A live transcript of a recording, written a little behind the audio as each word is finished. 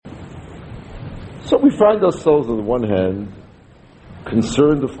So we find ourselves, on the one hand,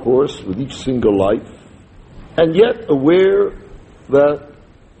 concerned, of course, with each single life, and yet aware that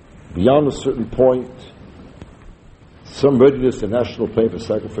beyond a certain point, some readiness in national plane for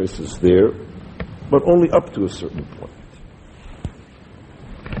sacrifice is there, but only up to a certain point.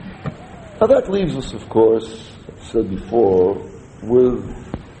 Now that leaves us, of course, as I said before, with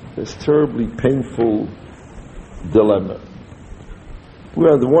this terribly painful dilemma.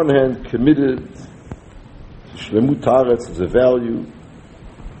 We're on the one hand committed to Shlemut Haaretz as a value.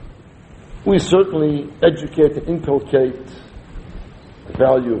 We certainly educate and inculcate the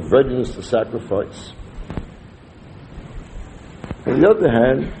value of readiness to sacrifice. On the other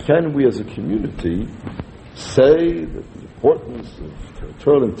hand, can we as a community say that the importance of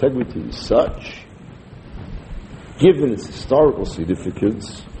territorial integrity is such, given its historical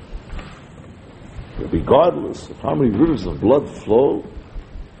significance, that regardless of how many rivers of blood flow,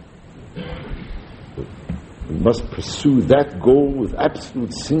 we must pursue that goal with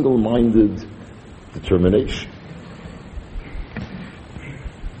absolute single-minded determination?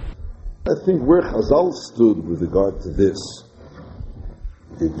 I think where Chazal stood with regard to this,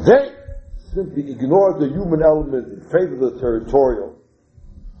 did they simply ignore the human element in favor of the territorial,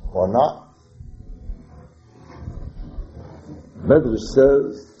 or not? Medrash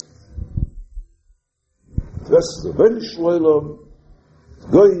says,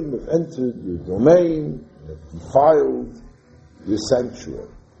 Goyim have entered your domain, have defiled your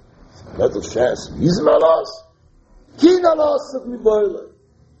sanctuary. Medrash says,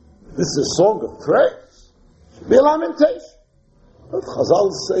 this is a song of praise, should be a lamentation. But Chazal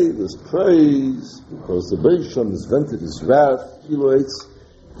say there's praise because the Beis Shem has vented his wrath,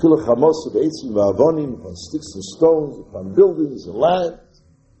 upon sticks and stones, upon buildings and land,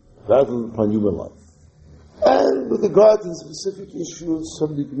 rather than upon human life. And with regard to the specific issue of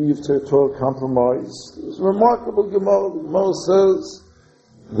some degree of territorial compromise, there's a remarkable Gemara. The Gemara says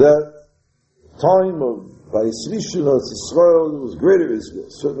that time of Bayis Rishon of Israel, there was greater Israel.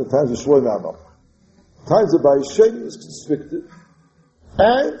 Certain times of Shlomo Melech. Times of Bayis Sheni was constricted.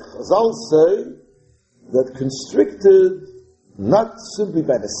 And Chazal say that constricted not simply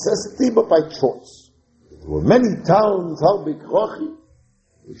by necessity but by choice. There were many towns, Harbe Krochi,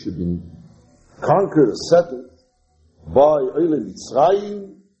 which had been conquered or settled by Oile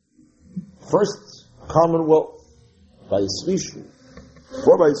Mitzrayim, first Commonwealth, Bayis Rishon,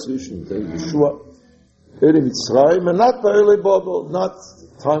 before Bayis Rishon, Yeshua, Oile Mitzrayim, and not by Oile Babel, not the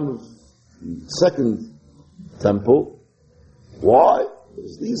time of the second temple. Why?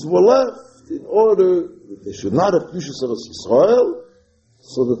 Because these were left in order that they should not have Kedushas of Israel,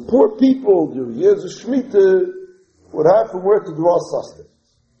 so that poor people during years of Shemitah would have from where to draw sustenance.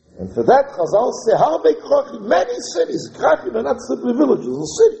 And for that, Chazal say, Harbe Krochi, many cities, Krochim are not simply villages or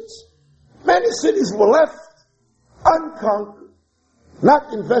cities. Many cities were left unconquered,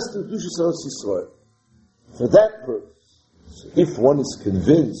 not invested in Kedushas of Israel. For that purpose, so if one is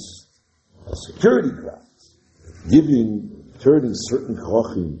convinced of security grounds, turning certain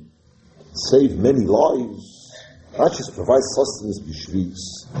Krochim save many lives, not just provide sustenance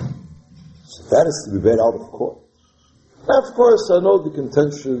b'shvis, so that is to be read out of court. Now, of course, I know the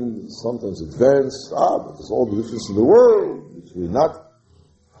contention is sometimes advanced, but there's all the difference in the world between not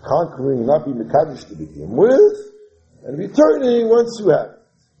conquering and not being Mekadosh to begin with, and returning once you have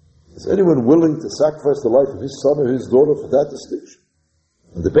it. Is anyone willing to sacrifice the life of his son or his daughter for that distinction?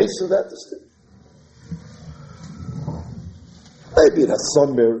 And the base of that distinction? Maybe it has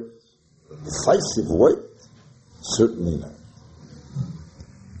some merit, but decisive weight? Certainly not.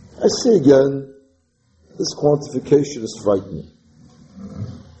 I say again, this quantification is frightening.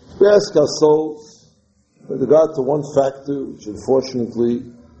 We ask ourselves, with regard to one factor, which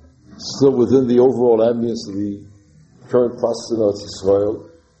unfortunately is still within the overall ambience of the current process in Eretz Israel,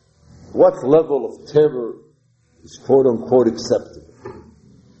 what level of terror is quote-unquote acceptable?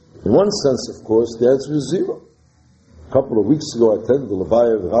 In one sense, of course, the answer is zero. A couple of weeks ago, I attended the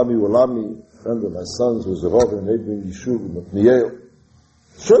Levaya of Rami Walami, a friend of my son's, who was a rabbi in neighboring Yishuv in Otniel.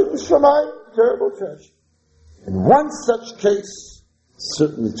 Shoyt B'Shamayim, terrible tragedy. In one such case,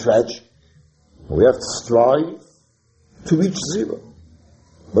 certainly tragic. We have to strive to reach zero.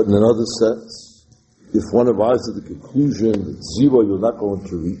 But in another sense, if one arrives at the conclusion that zero you're not going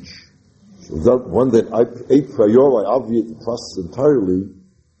to reach, one then a priori obviate the process entirely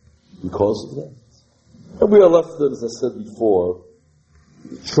because of that. And we are left then, as I said before,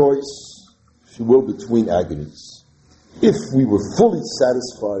 the choice, if you will, between agonies. If we were fully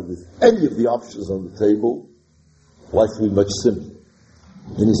satisfied with any of the options on the table, life would be much simpler.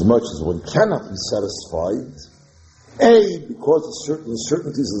 Inasmuch as one cannot be satisfied, A, because of certain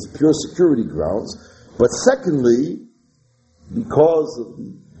uncertainties as pure security grounds, but secondly, because of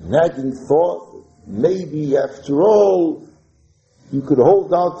the nagging thought that maybe after all you could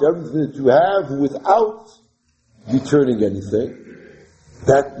hold out to everything that you have without returning anything.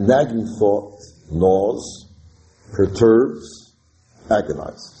 That nagging thought gnaws, perturbs,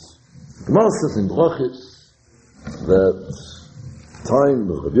 agonizes. Gemara says in Brachos that time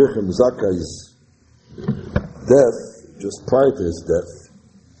of Rabbi Yochanan Zakkai's death, just prior to his death,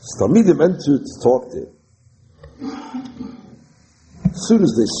 Talmidim entered to talk to him. As soon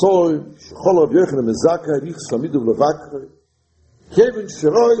as they saw him, Shechol Rabbi Yochanan Zakkai rich Talmidim levakre, Kevin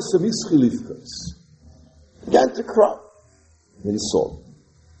Sheroi Samischi Livkas, began to cry when he saw him.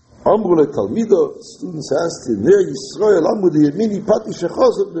 Amru le Talmido, students asked him, Ner Yisrael Amru de Yemini Pati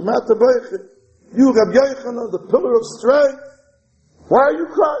Shechozot B'mata Beiche, you Rabbi Yochanan, the pillar of strength, why are you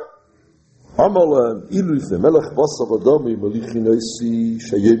crying? Amal ilu if the Melech Basar Adomi Melichi Noisi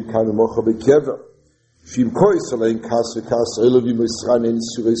Shayim Kanu Mocha Bekever Shim Kois Alein Kas Vekas Oila Vimo Yisrael En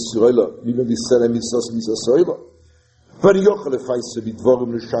Yisrael Yisrael Vimo Yisrael Misos Misas Oila Vari Yochel Efeise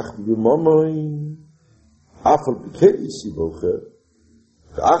Bidvorim L'Shach B'Momoin Afal B'Kei Yisi Boche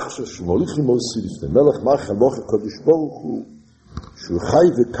V'achsha Shmolichi Mosi If the Melech Macha Mocha Kodesh Baruch Hu Shu Chai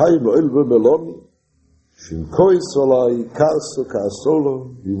V'Kayim Oil V'Melomi Shim Kois Olai Kaso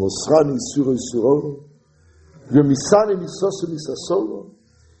Kasolo V'Mosrani Suro Yisrael V'Misani Misos Misasolo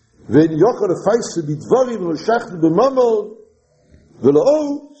Wenn Yochel Efeise Bidvorim L'Shach B'Momoin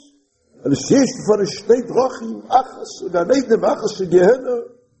V'La'ot and es ist von der Shtei Drachim, Achas, und an Eidem Achas, und Gehenna,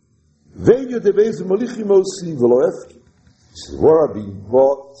 wenn you the Beis Malichim Osi, Veloefki. This is where I've been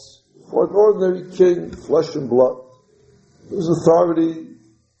bought for an ordinary king, flesh and blood. His authority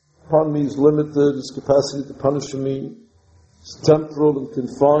upon me is limited, his capacity to punish me is temporal and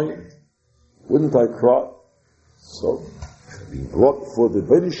confined. Wouldn't I cry? So, being brought before the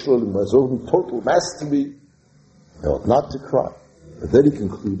Bnei Shalom in his own total mastery, I ought not to cry. But then he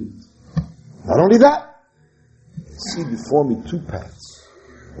concluded, not only that, I see before me two paths.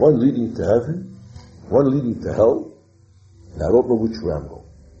 One leading to heaven, one leading to hell, and I don't know which way I'm going.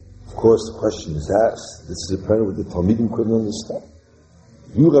 Of course, the question is asked, this is apparently what the Talmidim couldn't understand.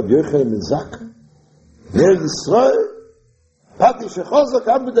 You, Rabbi Yochanan ben Zakkai, Ner Yisrael, Pati Shechozak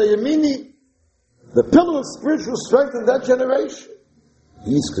Abda Yemini, the pillar of spiritual strength in that generation.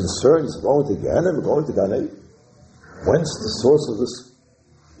 He's concerned, he's going to Gehenna, we're going to Gan Eden. Whence the source of this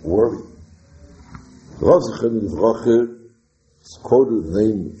worry? Rav Zechon Livrache is quoted the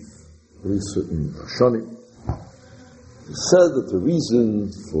name of very certain Rishonim. He said that the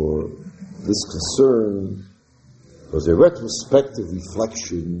reason for this concern was a retrospective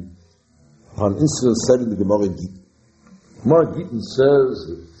reflection on incidents said in the Gemara in Gittin. Gemara Gittin says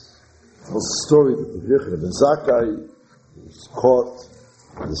that it tells the story that the Yochanan ben Zakkai was caught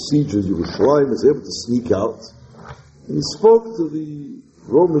in the siege of Yerushalayim, was able to sneak out, and he spoke to the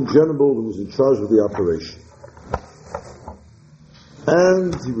Roman general who was in charge of the operation.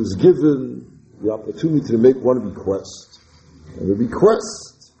 And he was given the opportunity to make one request. And the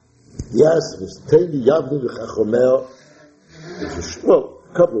request, he asked, was Teni Yavni V'Chachomer, well,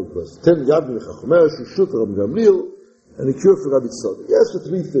 a couple of requests. Teni Yavni V'Chachomer, Shushut Rabbi Gamliel, and a cure for Rabbi Tzadok. He asked for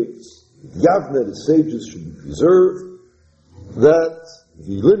three things. Yavne, the sages, should be preserved, that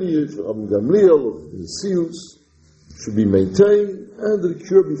the lineage of Rabbi Gamliel, of the Nesius, should be maintained, and the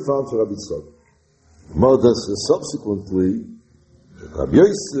cure be found for Rabbi Tzadok. Mother says subsequently, Rabbi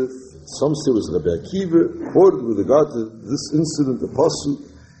Yosef, some say was Rabbi Akiva, quoted with regard to this incident, the Pasuk,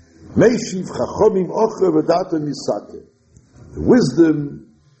 Meishiv Chachomim Ocher V'Dato Misake. The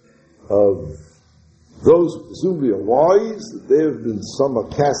wisdom of those who presumably are wise, that they have been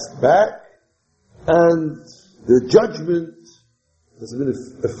somewhat cast back, and their judgment has been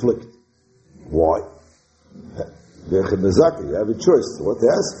afflicted. Why? You have a choice. So what they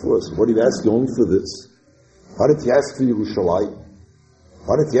ask for. So what did he ask you only for this? Why didn't he ask for Yerushalayim?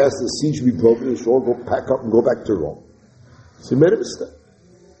 Why didn't he ask the siege be broken? They should all go pack up and go back to Rome. So he made a mistake.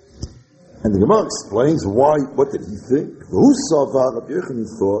 And the Gemara explains why. What did he think? Who saw Rabbi Yochanan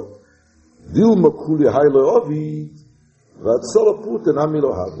thought, Dil makuli hayle ovid, v'atzala putin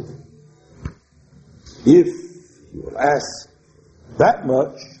amilo havu. If he will ask that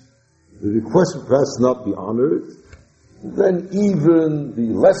much, the request will perhaps not be honored, then even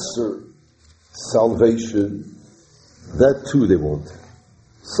the lesser salvation, that too they won't have.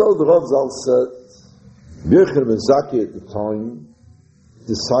 So the Rav Zal said, Yochanan ben Zakkai at the time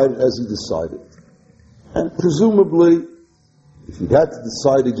decided as he decided. And presumably, if he'd had to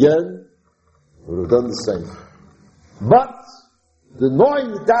decide again, he would have done the same. But the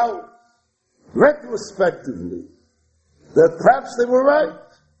gnawing doubt, retrospectively, that perhaps they were right.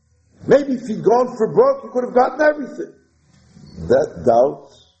 Maybe if he'd gone for broke, he could have gotten everything. That doubt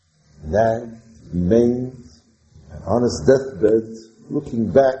nagged, remained, and on his deathbed,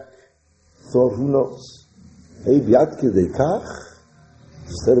 looking back, thought, who knows? Maybe Ad Kedei Kach,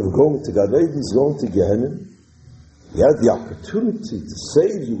 instead of going to Gan Eden, he's going to Gehenna. He had the opportunity to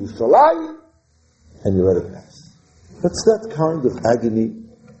save Yerushalayim, and he let it pass. That's that kind of agony,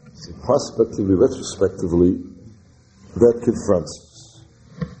 prospectively, retrospectively, that confronts us.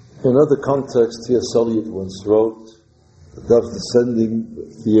 In another context, T.S. Eliot once wrote, the dove descending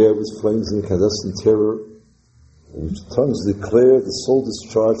the air with flames and incandescent terror, in which tongues declare the soul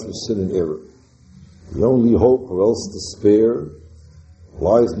discharged with sin and error. The only hope, or else despair,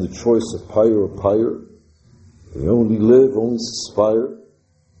 lies in the choice of pyre or pyre. They only live, only suspire,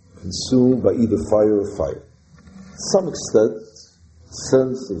 consumed by either fire or fire. To some extent, the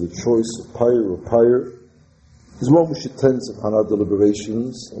sense of the choice of pyre or pyre is one which attends upon our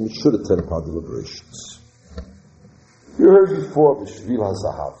deliberations, and which should attend upon deliberations. You heard before the Shvil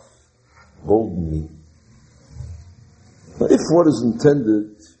HaZahav, golden mean. Now, if what is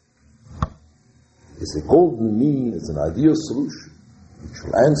intended is a golden mean, as an ideal solution, which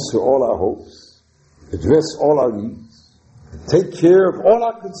will answer all our hopes, address all our needs, and take care of all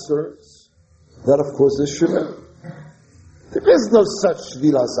our concerns, that of course is Shemel. There is no such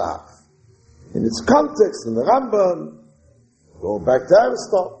Shvil HaZahav. In its context, in the Rambam, going back to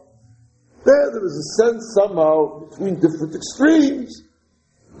Aristotle, there is a sense somehow between different extremes.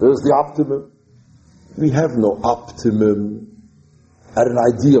 There's the optimum. We have no optimum at an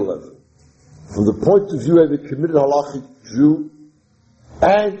ideal level. From the point of view of a committed halachic Jew,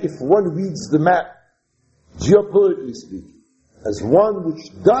 and if one reads the map, geopolitically speaking, as one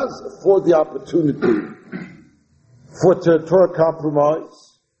which does afford the opportunity for territorial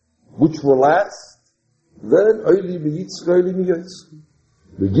compromise, which will last, then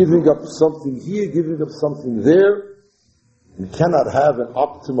we're giving up something here, giving up something there. We cannot have an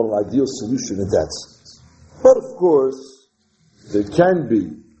optimal, ideal solution in that sense. But of course, there can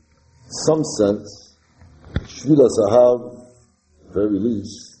be some sense, Shvil HaZahav, very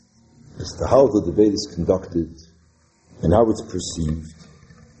least, as to how the debate is conducted and how it's perceived,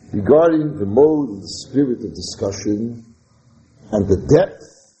 regarding the mode and the spirit of discussion and the depth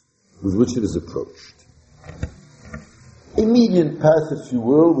with which it is approached. A median path, if you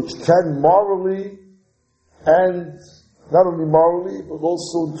will, which can morally, and not only morally, but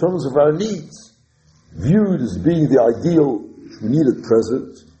also in terms of our needs, viewed as being the ideal which we need at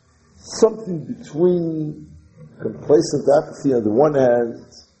present, something between complacent apathy on the one hand,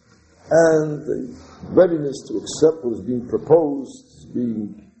 and the readiness to accept what is being proposed as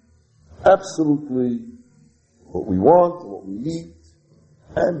being absolutely what we want, what we need,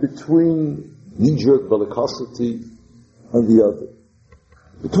 and between knee-jerk bellicosity on the other.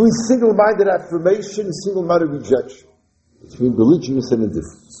 Between single-minded affirmation and single-minded rejection. Between belligerence and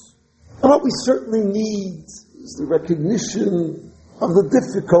indifference. And what we certainly need is the recognition of the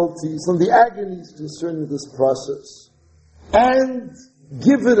difficulties and the agonies concerning this process. And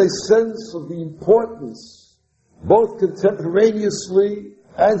given a sense of the importance, both contemporaneously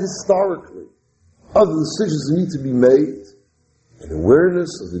and historically, of the decisions that need to be made, an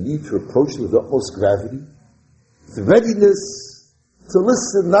awareness of the need to approach with the utmost gravity, the readiness to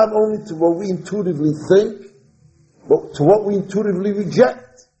listen not only to what we intuitively think, but to what we intuitively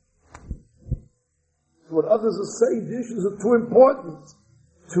reject. To what others are saying, the issues are too important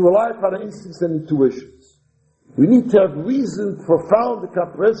to rely upon our instincts and intuitions. We need to have reasoned, profound, and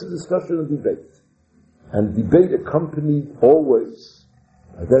comprehensive discussion and debate. And debate accompanied always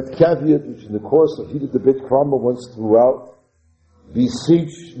by that caveat which in the course of heated debate Kramer once threw out,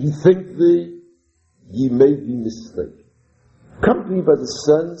 beseech, ye think thee, ye may be mistaken. Accompanied by the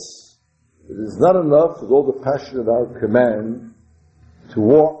sense that it is not enough, with all the passion at our command, to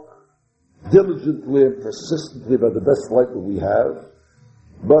walk diligently and persistently by the best light that we have,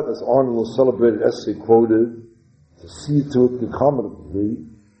 but as Arnold's celebrated essay quoted, to see to it concomitantly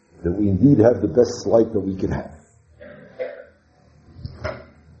that we indeed have the best light that we can have.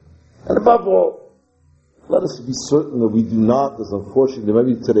 And above all, let us be certain that we do not, as unfortunately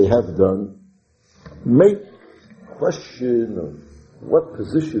many today have done, make question of what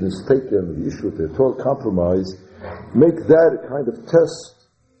position is taken on the issue of territorial compromise, make that a kind of test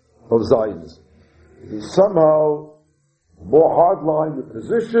of Zionism. It is somehow more hardline the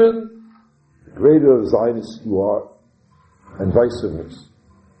position, the greater a Zionist you are, and vice versa.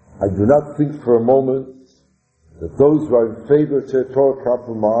 I do not think for a moment that those who are in favor of territorial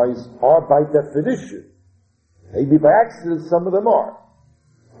compromise are by definition, maybe by accident some of them are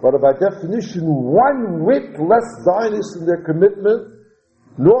but are by definition 1 whit less Zionist in their commitment,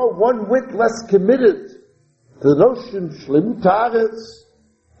 nor 1 whit less committed to the notion of Shlemut Haaretz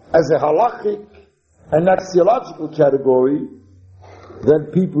as a halachic and axiological category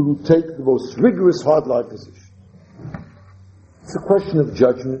than people who take the most rigorous hardline position. It's a question of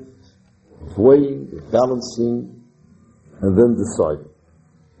judgment, of weighing, of balancing, and then deciding.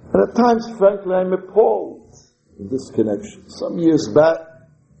 And at times, frankly, I'm appalled in this connection. Some years back, I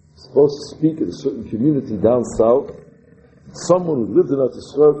was supposed to speak at a certain community down south. Someone who lived in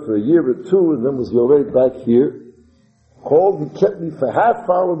Israel for a year or two and then was already back here called and kept me for half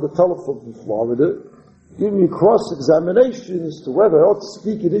hour on the telephone from Florida, giving me cross-examination as to whether I ought to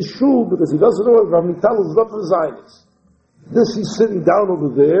speak in his shul because he doesn't know if Rav Mital is not for Zionists. This he's sitting down over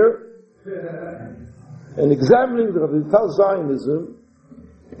there and examining the Rav Mital Zionism.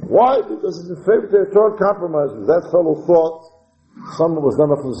 Why? Because it's in favor of territorial compromise. That fellow thought someone was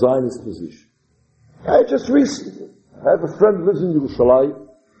not of a Zionist position. I just recently I have a friend who lives in Yerushalayim,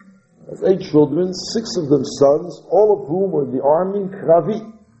 has 8 children, 6 of them sons, all of whom were in the army in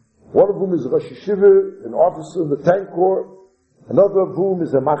Kravi. One of whom is a Rosh Yeshiva, an officer in the tank corps, another of whom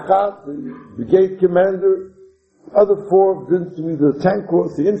is a Machat, the brigade commander, the other 4 have been through either the tank corps,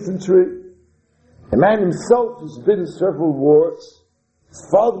 the infantry. A man himself who's been in several wars. His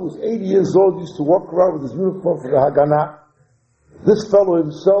father was 80 years old, used to walk around with his uniform for the Haganah. This fellow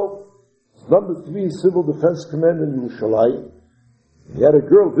himself, number 3 civil defense commander in Yerushalayim. He had a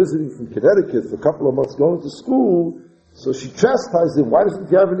girl visiting from Connecticut for a couple of months going to school, so she chastised him, why doesn't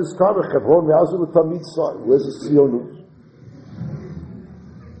he have in his car, where's the Tzionut?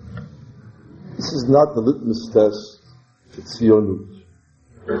 This is not the litmus test for Tzionut.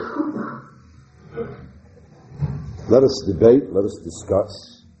 Let us debate, let us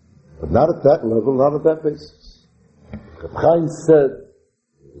discuss, but not at that level, not at that basis. Reb Chaim said,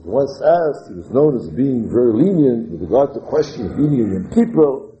 he was once asked, he was known as being very lenient with regard to the question of being Yom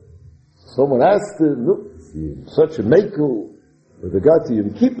Kippur. Someone asked him, look, such a makel with regard to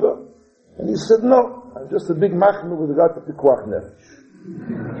Yom Kippur? And he said, no, I'm just a big machmer with regard to Pikuach Nefesh.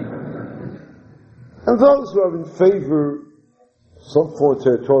 And those who are in favor of some form of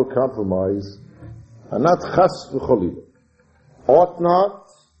territorial compromise are not chas v'cholila. Ought not,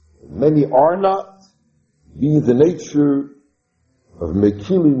 many are not, being the nature of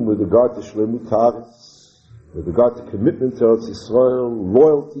mekilim with regard to Shlemut Haaretz, with regard to commitment to Eretz Yisrael,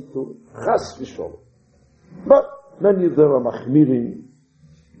 loyalty to it, chas v'sholem. But many of them are machmirim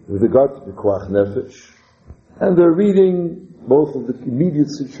with regard to Pikuach Nefesh, and they're reading both of the immediate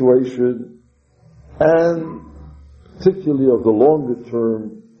situation and particularly of the longer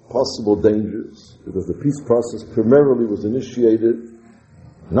term possible dangers, because the peace process primarily was initiated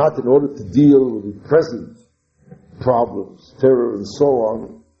not in order to deal with the present problems, terror and so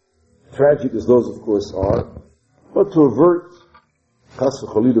on, tragic as those of course are, but to avert chas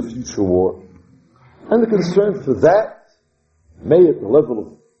v'cholila future war. And the concern for that may at the level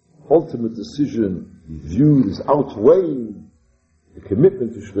of ultimate decision be viewed as outweighing the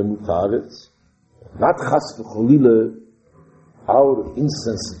commitment to Shlemut Haaretz, not chas v'cholila out of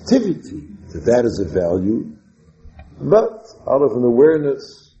insensitivity to that as a value, but out of an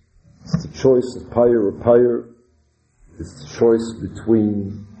awareness it's the choice of pyre or pyre, it's the choice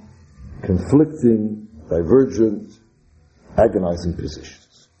between conflicting, divergent, agonizing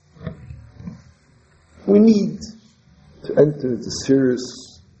positions. We need to enter into serious,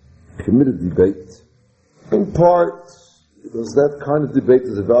 committed debate, in part because that kind of debate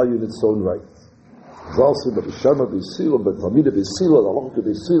is a value in its own right. There's also the B'Shama B'Yisrael, but Talmidei B'Yisrael, the Halakha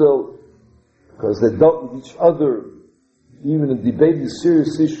B'Yisrael, because they dealt with each other, even in debating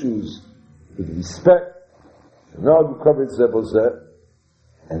serious issues, with respect, and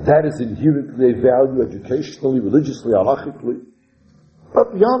that is inherently a value educationally, religiously, halachically.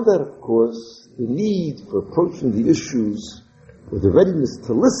 But beyond that, of course, the need for approaching the issues with a readiness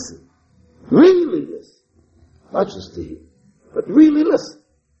to listen, really listen, not just to hear, but really listen.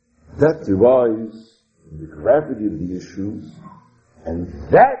 That derives from the gravity of the issues, and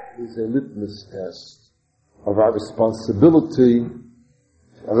that is a litmus test of our responsibility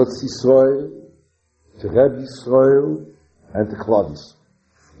to Eretz Yisrael, to Reb Yisrael, and to Klal Yisrael.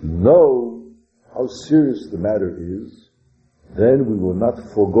 We know how serious the matter is, then we will not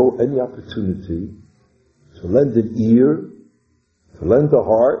forego any opportunity to lend an ear, to lend a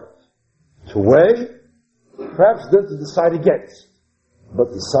heart, to weigh, perhaps then to decide against.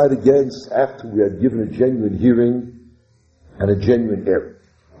 But decide against after we had given a genuine hearing and a genuine error.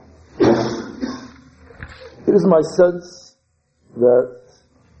 It is my sense that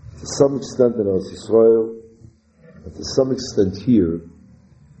to some extent in Eretz Yisrael, and to some extent here,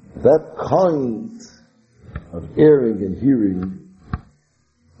 that kind of hearing and hearing,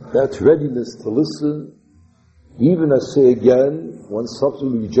 that readiness to listen, even I say again, one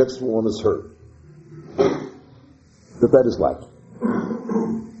subsequently rejects what one has heard, that is lacking.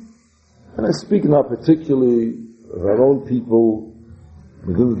 And I speak now particularly of our own people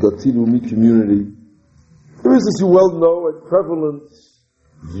within the Dati Leumi community. There is, as you well know, a prevalent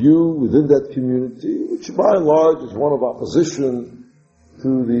view within that community, which by and large is one of opposition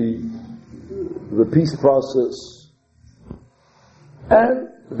to the peace process. And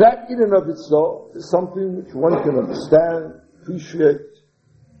that in and of itself is something which one can understand, appreciate,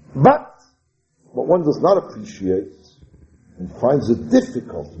 but what one does not appreciate and finds it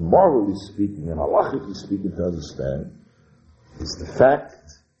difficult, morally speaking and halachically speaking, to understand, is the fact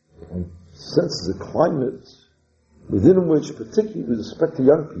that one senses a climate within which, particularly with respect to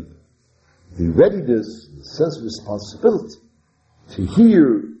young people, the readiness, the sense of responsibility to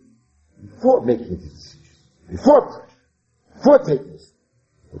hear before making a decision, before taking this,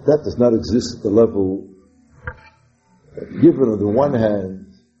 that does not exist at the level given on the one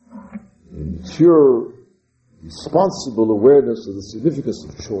hand a mature, responsible awareness of the significance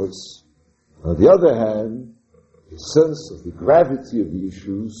of choice, on the other hand a sense of the gravity of the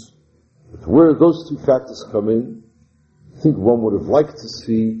issues. But where those two factors come in, I think one would have liked to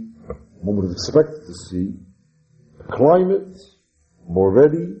see, one would have expected to see, a climate more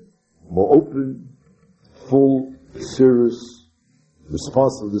ready, more open, full, serious,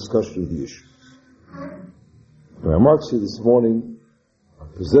 responsible discussion of the issues. My remarks here this morning are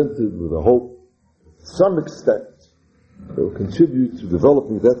presented with a hope, to some extent, that will contribute to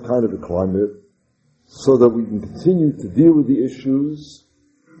developing that kind of a climate so that we can continue to deal with the issues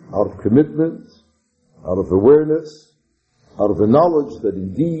out of commitment, out of awareness, out of the knowledge that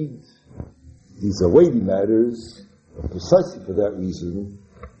indeed these are weighty matters, and precisely for that reason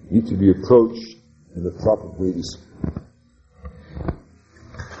need to be approached in the proper way to speak.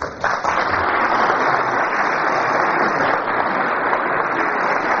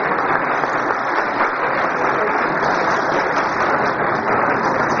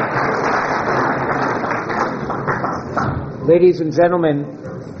 Ladies and gentlemen,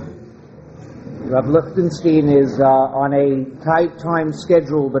 Rav Lichtenstein is on a tight time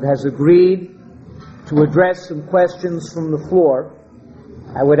schedule but has agreed to address some questions from the floor.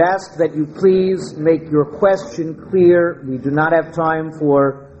 I would ask that you please make your question clear. We do not have time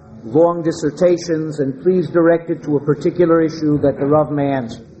for long dissertations, and please direct it to a particular issue that the Rav may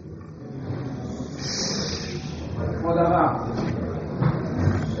answer.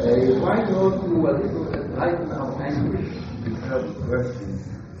 Why don't you a little enlighten our anguish because of the question?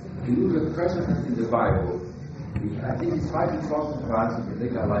 You do the precedent in the Bible, which I think is quite important for us to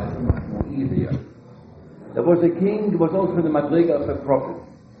make our life much more easier. There was a king who was also the madriga of a prophet.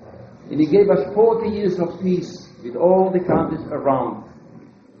 And he gave us 40 years of peace with all the countries around.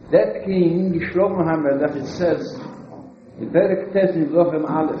 That king, Shlomo HaMelech, it says in Perek Tes in Lochem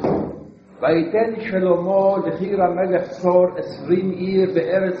Aleph, Vayiten Shlomo Dechir HaMelech Tzor Esrim Ir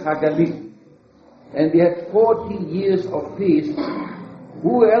Be'eretz HaGalim. And we had 40 years of peace.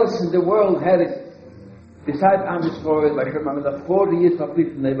 Who else in the world had it besides Am Yisrael? By Shem HaMelech, 40 years of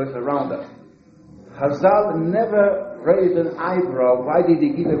peace, neighbors around us. Chazal never raised an eyebrow. Why did he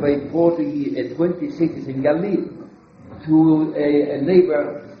give away 40 years, 20 cities in Galilee to a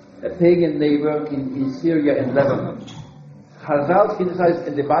neighbor, a pagan neighbor in Syria and Lebanon? Chazal criticized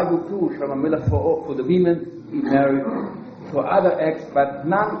in the Bible too, Shem HaMelech, for the women he married, for other acts, but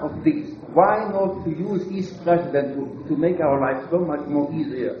none of these. Why not to use these precedents to make our life so much more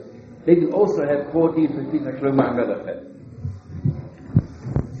easier? They will also have 40 years of peace like Shlomo HaMelech had.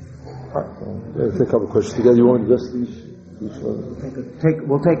 Take a couple of questions together. You want to address each one?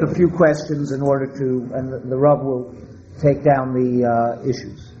 We'll take a few questions in order to, and the Rav will take down the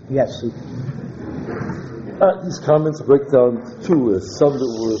issues. Yes. These comments break down to two. Some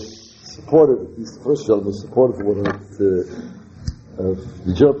that were supportive, at least the first gentleman was supportive of what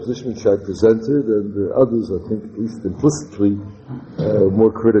the general position which I presented, and the others, I think, at least implicitly,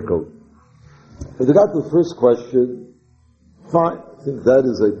 more critical. With regard to the first question, fine. I think that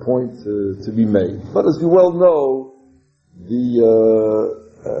is a point to be made. But as you well know,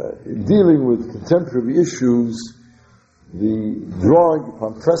 in dealing with contemporary issues, the drawing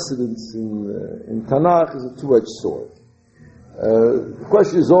upon precedents in Tanakh is a two-edged sword. The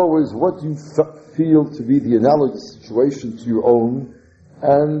question is always, what do you feel to be the analogous situation to your own?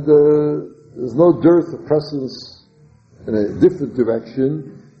 And there's no dearth of precedents in a different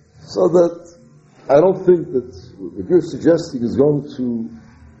direction, so that I don't think that what you're suggesting is going to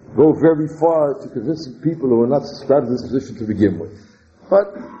go very far to convincing people who are not subscribed to this position to begin with.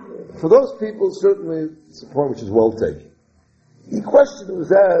 But for those people, certainly it's a point which is well taken. The question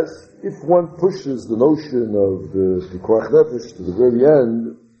was asked, if one pushes the notion of the Pikuach Nefesh to the very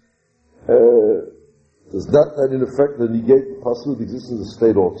end, does that in effect negate the possibility of the existence of the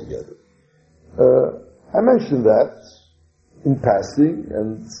state altogether? I mentioned that in passing,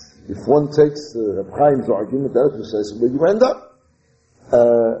 and if one takes Chaim's argument, that is precisely where you end up.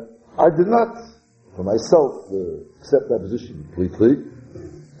 I did not, for myself, accept that position completely.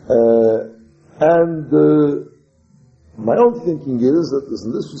 My own thinking is that there's,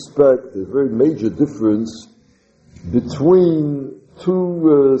 in this respect, a very major difference between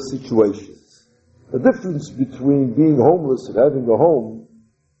two situations. The difference between being homeless and having a home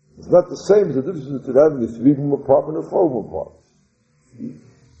is not the same as the difference between having a 3-room apartment or a 4-room apartment. The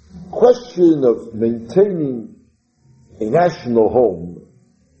question of maintaining a national home,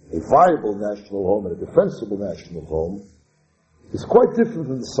 a viable national home, and a defensible national home, is quite different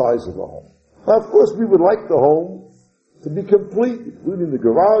than the size of the home. Now, of course, we would like the home to be complete, including the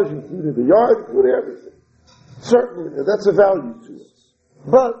garage, including the yard, including everything. Certainly, that's a value to us.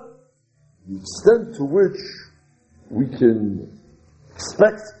 But the extent to which we can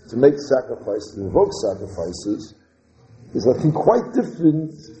expect to make sacrifices, to invoke sacrifices, is, I think, quite different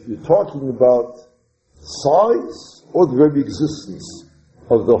if you're talking about size or the very existence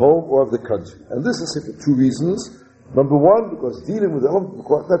of the home or of the country. And this is for two reasons. Number one, because dealing with the home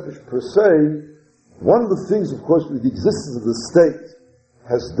per se, one of the things, of course, with the existence of the state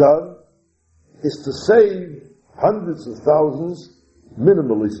has done is to save hundreds of thousands,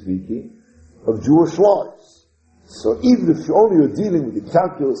 minimally speaking, of Jewish lives. So even if you only are dealing with the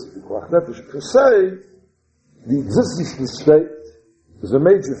calculus of the Pikuach Nefesh per se, the existence of the state is a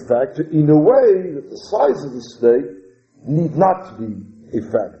major factor in a way that the size of the state need not be a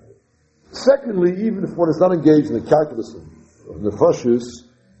factor. Secondly, even if one is not engaged in the calculus of nefashos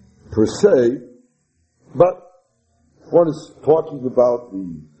per se, but if one is talking about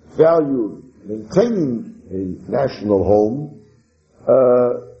the value of maintaining a national home,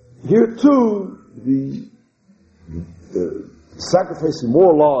 here too, the sacrificing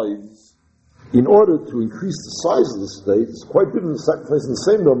more lives in order to increase the size of the state is quite different than sacrificing the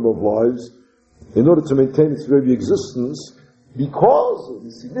same number of lives in order to maintain its very existence, because of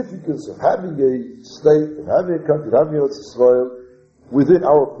the significance of having a state, of having a country, of having Eretz Yisrael within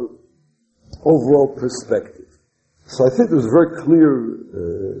our overall perspective. So I think there's a very clear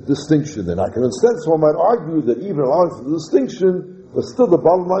distinction, and I can understand someone might argue that even allowing for the distinction, but still the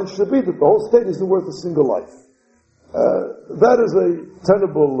bottom line should be that the whole state isn't worth a single life. That is a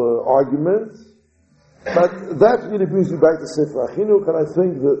tenable argument, but that really brings me back to Sefer HaChinuch, and I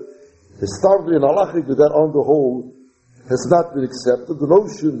think that historically and halachic that on the whole has not been accepted. The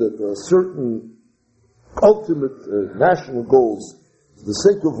notion that there are certain ultimate national goals, for the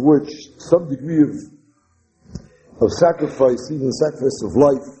sake of which some degree of sacrifice, even the sacrifice of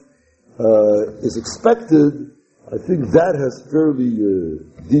life, is expected, I think that has fairly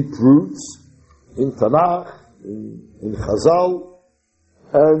deep roots in Tanakh, in Chazal,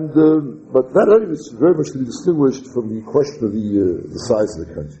 and but that is very much to be distinguished from the question of the size of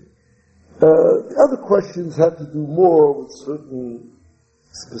the country. The other questions had to do more with certain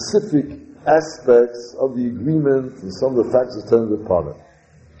specific aspects of the agreement and some of the factors attendant upon it.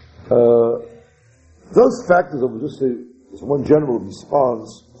 Those factors, I would just say, as one general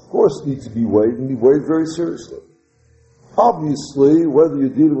response, of course need to be weighed, and be weighed very seriously. Obviously, whether you're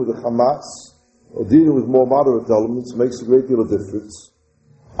dealing with the Hamas or dealing with more moderate elements makes a great deal of difference.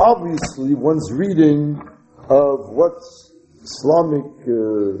 Obviously, one's reading of what Islamic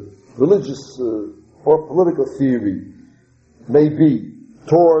religious or political theory may be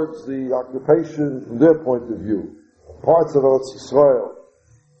towards the occupation, from their point of view, parts of Eretz Yisrael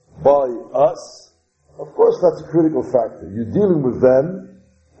by us, of course that's a critical factor. You're dealing with them,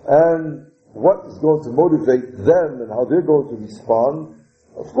 and what is going to motivate them and how they're going to respond,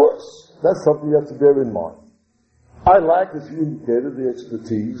 of course, that's something you have to bear in mind. I lack, as you indicated, the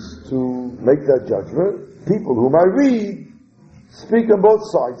expertise to make that judgment. People whom I read speak on both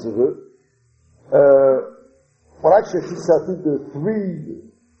sides of it. But actually, I think there are three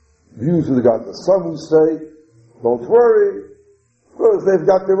views of the Ganta. Some who say, don't worry, because they've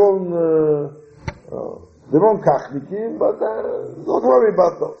got their own kachnikim, but don't worry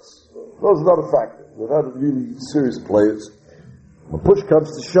about those. Those are not a factor. They're not really serious players. When push comes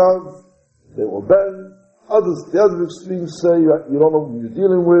to shove, they will bend. Others, the other extremes say, you don't know who you're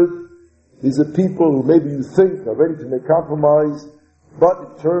dealing with. These are people who maybe you think are ready to make compromise, but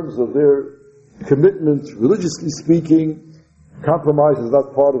in terms of their commitment, religiously speaking, compromise is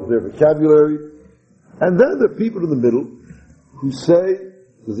not part of their vocabulary. And then there are people in the middle who say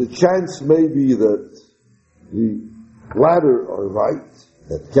there's a chance maybe that the latter are right,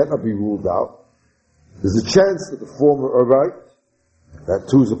 that cannot be ruled out. There's a chance that the former are right, that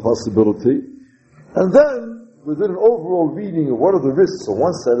too is a possibility. And then, within an overall reading of what are the risks on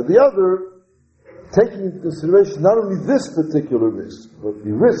one side or the other, taking into consideration not only this particular risk, but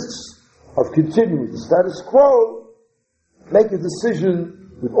the risks of continuing the status quo, make a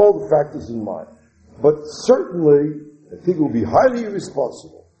decision with all the factors in mind. But certainly, I think it will be highly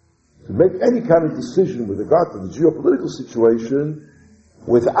irresponsible to make any kind of decision with regard to the geopolitical situation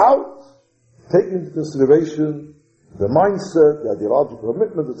without taking into consideration the mindset, the ideological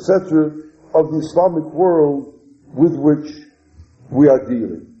commitment, etc., of the Islamic world with which we are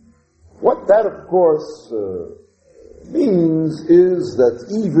dealing. What that, of course, means is that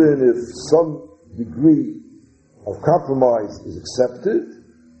even if some degree of compromise is accepted,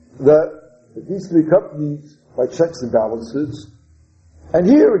 that it needs to be accompanied by checks and balances. And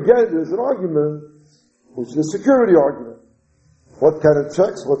here again there's an argument, which is a security argument. What kind of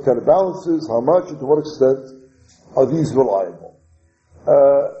checks, what kind of balances, how much, and to what extent are these reliable?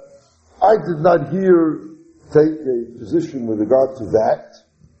 I did not here take a position with regard to that.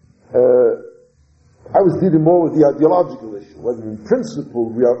 I was dealing more with the ideological issue, whether in principle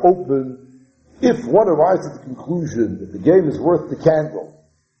we are open, if one arrives at the conclusion that the game is worth the candle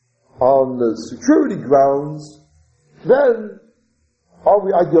on security grounds, then are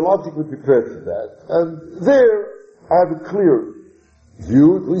we ideologically prepared for that? And there I have a clear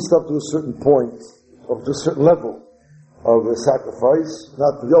view, at least up to a certain point, up to a certain level of a sacrifice,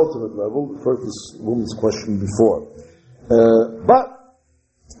 not to the ultimate level, refer to this woman's question before. But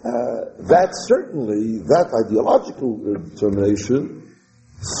that certainly, that ideological determination,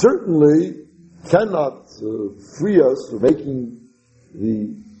 certainly cannot free us from making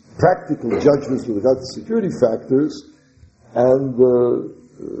the practical judgments with regard to security factors, and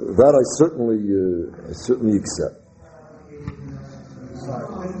that I certainly accept.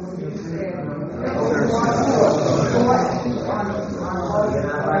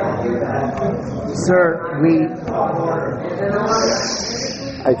 Sir,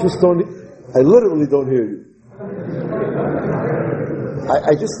 I literally don't hear you.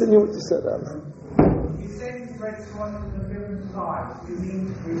 I just didn't hear what you said, Alan. You said you read someone from the different sides. You mean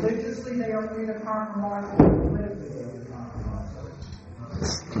religiously they are free to compromise, or politically they are compromise?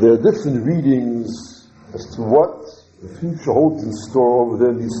 There are different readings as to what the future holds in store over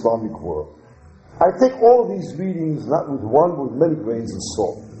there in the Islamic world. I take all of these readings not with one, but with many grains of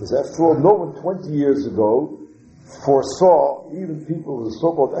salt. Because after all, no one 20 years ago foresaw, even people, the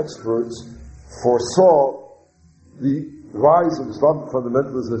so-called experts, foresaw the rise of Islamic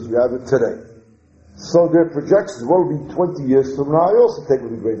fundamentalism as we have it today. So their projections, what will be 20 years from now, I also take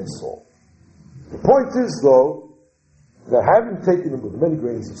with a grain of salt. The point is, though, that having taken them with many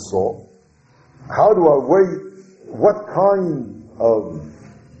grains of salt, how do I weigh what kind of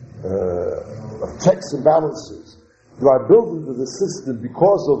checks and balances do I build into the system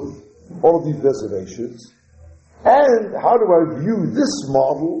because of all of these reservations? And how do I view this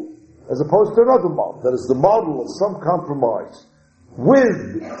model as opposed to another model? That is the model of some compromise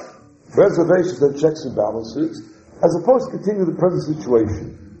with reservations and checks and balances, as opposed to continuing the present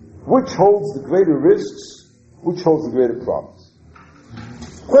situation. Which holds the greater risks? Which holds the greater promise?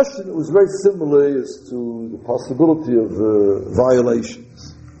 The question that was very similar is to the possibility of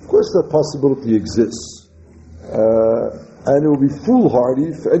violations. Of course that possibility exists. And it will be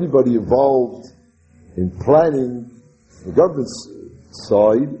foolhardy for anybody involved in planning the government's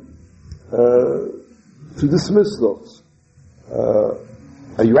side to dismiss those.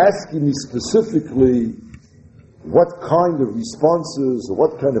 Are you asking me specifically what kind of responses or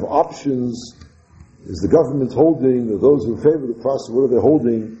what kind of options is the government holding, or those who favor the process, what are they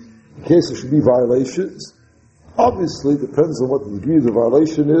holding in case there should be violations? Obviously, it depends on what the degree of the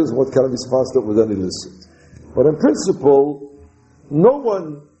violation is and what kind of response that would then elicit. But in principle, no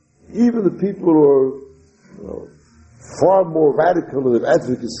one, even the people who are far more radical in their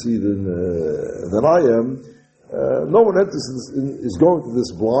advocacy than I am, no one is going to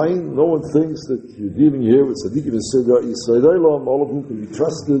this blind. No one thinks that you're dealing here with Tzaddikim and Yisrael, all of whom can be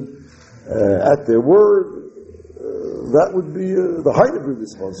trusted at their word. That would be the height of your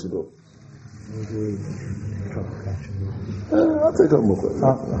responsibility. I'll take one more question.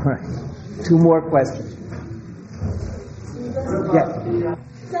 all right. Two more questions. Yes.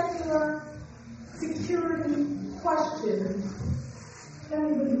 Secular security questions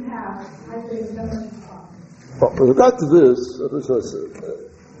anybody has, I think, never Well, with regard to this, as I said,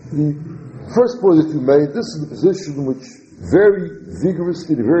 the first point that you made, this is the position which very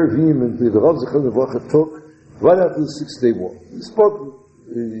vigorously, very vehemently, the Rav Zechariah Nebuchadnezzar took right after the 6-Day War. He spoke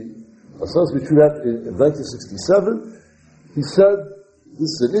ourselves between that in 1967. He said, this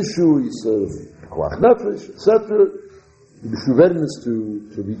is an issue, he said, Koach Nefesh, etc. The readiness to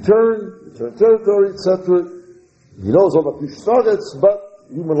return territory, etc. He knows all the targets, but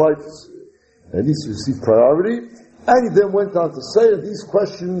human life needs to receive priority. And he then went on to say that these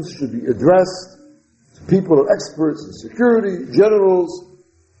questions should be addressed to people who are experts in security, generals,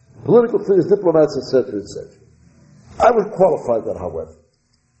 political figures, diplomats, etc., etc. I would qualify that, however.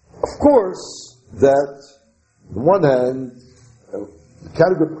 Of course, that on the one hand, the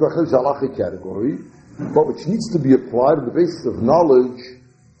category of is a halachic category, but which needs to be applied on the basis of knowledge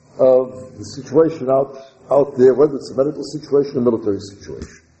of the situation out there, whether it's a medical situation or military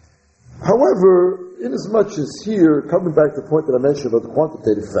situation. However, inasmuch as here, coming back to the point that I mentioned about the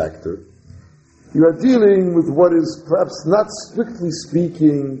quantitative factor, you are dealing with what is perhaps not strictly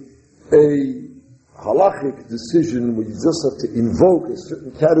speaking a halachic decision where you just have to invoke a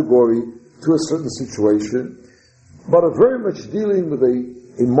certain category to a certain situation, but are very much dealing with a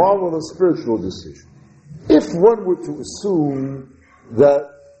moral and spiritual decision. If one were to assume that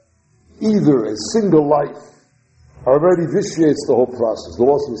either a single life already vitiates the whole process, the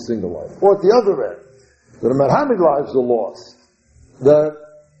loss of a single life, or at the other end, that no matter how many lives are lost, that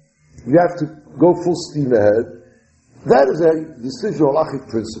you have to go full steam ahead, that is a decision, halachic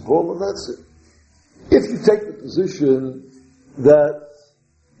principle, and that's it. If you take the position that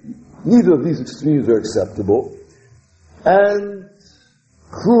neither of these extremes are acceptable, and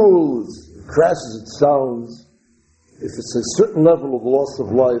cruel, as crass as it sounds, if it's a certain level of loss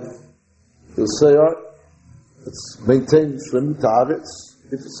of life, you'll say, all right, let's maintain Shlemut Haaretz.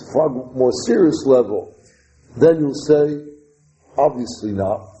 If it's a far more serious level, then you'll say, obviously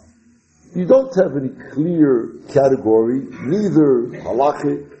not. You don't have any clear category, neither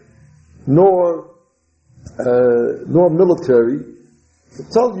halachic nor military, to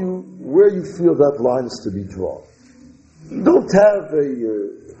tell you where you feel that line is to be drawn. You don't have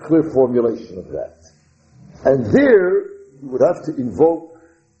a clear formulation of that. And there, you would have to invoke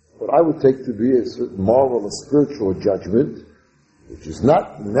what I would take to be a certain moral and spiritual judgment, which is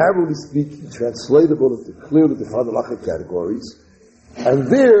not, narrowly speaking, translatable into clearly defined halachic categories. And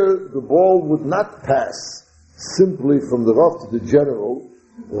there, the ball would not pass simply from the Rav to the general,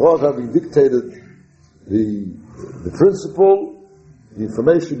 the Rav having dictated the principle, the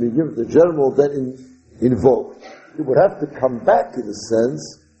information being given to the general, then invoked. It would have to come back, in a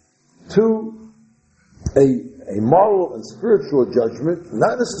sense, to a moral and spiritual judgment,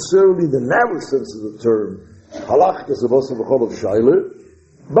 not necessarily the narrow sense of the term, halach kesavos v'chol of shayler,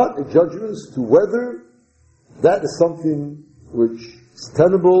 but a judgment as to whether that is something which is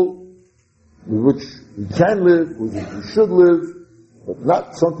tenable, with which we can live, with which we should live, but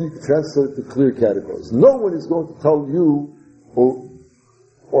not something you can translate to clear categories. No one is going to tell you,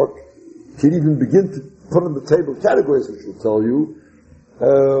 or can even begin to put on the table categories which will tell you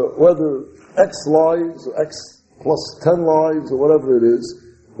whether X lives or X plus 10 lives or whatever it is,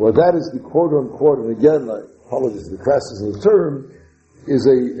 where that is the quote-unquote, and again, I apologize for the crassness of the term, is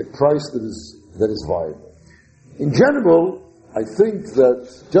a price that is viable. In general, I think that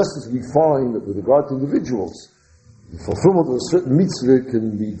just as we find that with regard to individuals, the fulfillment of a certain mitzvah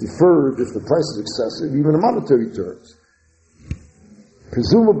can be deferred if the price is excessive, even in monetary terms.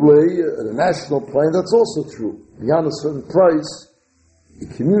 Presumably, at a national plane, that's also true. Beyond a certain price,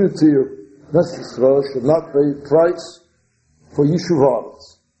 the community or Israel should not pay price for Yishuv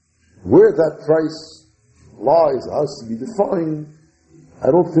Haaretz. Where that price lies, has to be defined.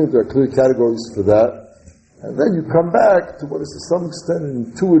 I don't think there are clear categories for that. And then you come back to what is to some extent an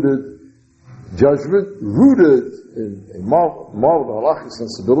intuitive judgment, rooted in a moral halachic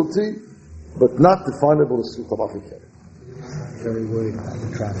sensibility, but not definable as halachic category. Very worried about the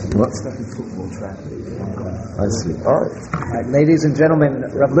traffic. What? Stuck in football traffic. I see. All right. Ladies and gentlemen,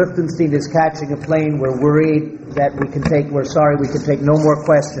 Rav Lichtenstein is catching a plane. We're worried that we're sorry we can take no more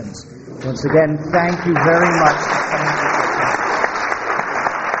questions. Once again, thank you very much for coming to